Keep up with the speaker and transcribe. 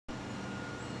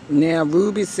Now,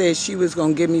 Ruby said she was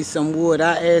going to give me some wood.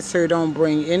 I asked her don't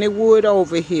bring any wood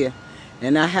over here.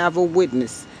 And I have a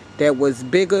witness that was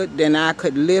bigger than I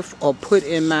could lift or put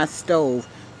in my stove.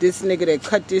 This nigga that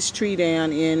cut this tree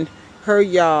down in her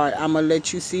yard, I'm going to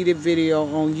let you see the video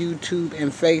on YouTube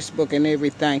and Facebook and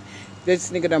everything. This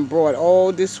nigga done brought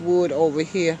all this wood over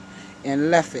here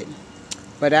and left it.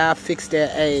 But I'll fix their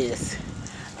ass.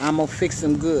 I'm going to fix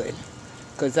them good.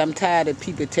 Because I'm tired of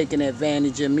people taking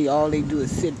advantage of me. All they do is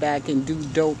sit back and do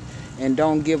dope and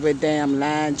don't give a damn,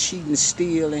 lying, cheating,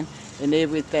 stealing, and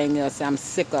everything else. I'm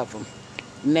sick of them.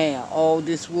 Now, all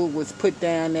this wood was put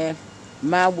down there.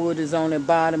 My wood is on the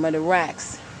bottom of the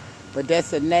racks. But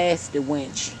that's a nasty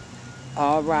winch.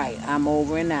 All right, I'm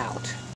over and out.